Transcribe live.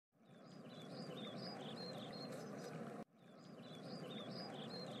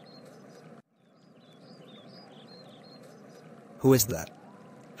Who is that?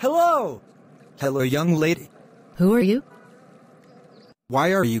 Hello! Hello, young lady. Who are you?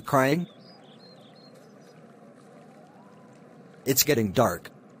 Why are you crying? It's getting dark.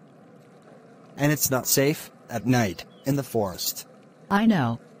 And it's not safe at night in the forest. I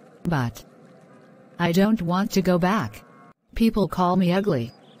know. But I don't want to go back. People call me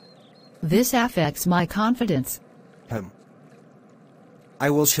ugly. This affects my confidence.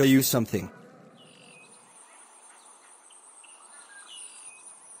 I will show you something.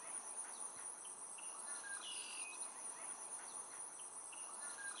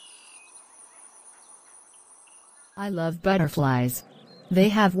 I love butterflies. They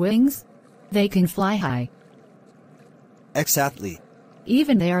have wings. They can fly high. Exactly.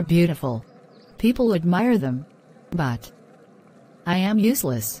 Even they are beautiful. People admire them. But I am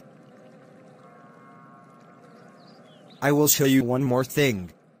useless. I will show you one more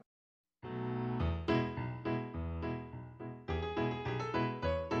thing.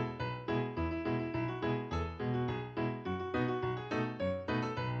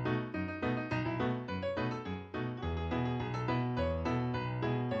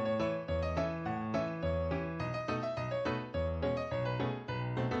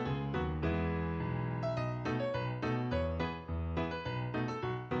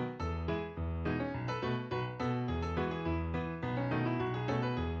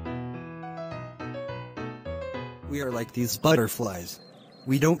 We are like these butterflies.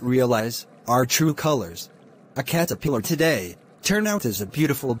 We don't realize our true colors. A caterpillar today turn out as a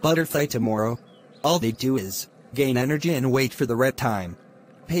beautiful butterfly tomorrow. All they do is gain energy and wait for the right time.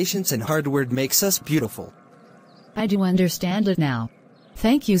 Patience and hard work makes us beautiful. I do understand it now.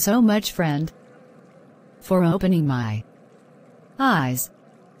 Thank you so much, friend, for opening my eyes.